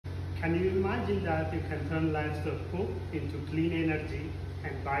Can you imagine that you can turn livestock poop into clean energy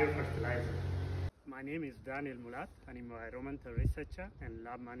and biofertilizer? My name is Daniel Mulat, an environmental researcher and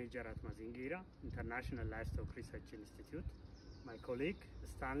lab manager at Mazingira International Livestock Research Institute. My colleague,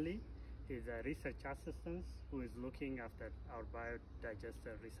 Stanley, is a research assistant who is looking after our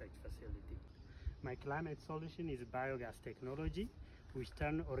biodigester research facility. My climate solution is biogas technology, which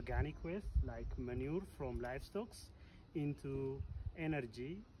turns organic waste like manure from livestock into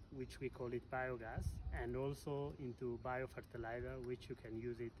energy, which we call it biogas, and also into biofertilizer, which you can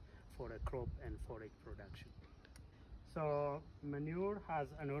use it for a crop and forage production. So manure has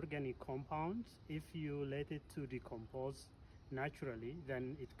an organic compound. If you let it to decompose naturally,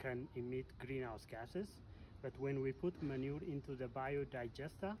 then it can emit greenhouse gases. But when we put manure into the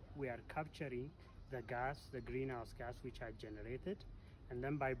biodigester, we are capturing the gas, the greenhouse gas which are generated. And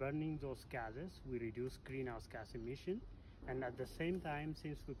then by burning those gases, we reduce greenhouse gas emission. And at the same time,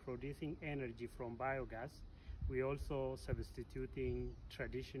 since we're producing energy from biogas, we're also substituting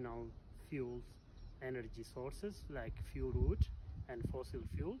traditional fuels, energy sources like fuel wood and fossil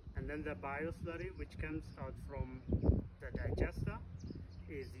fuel. And then the bioslurry, which comes out from the digester,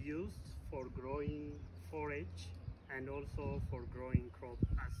 is used for growing forage and also for growing crop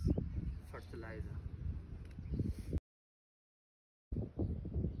as fertilizer.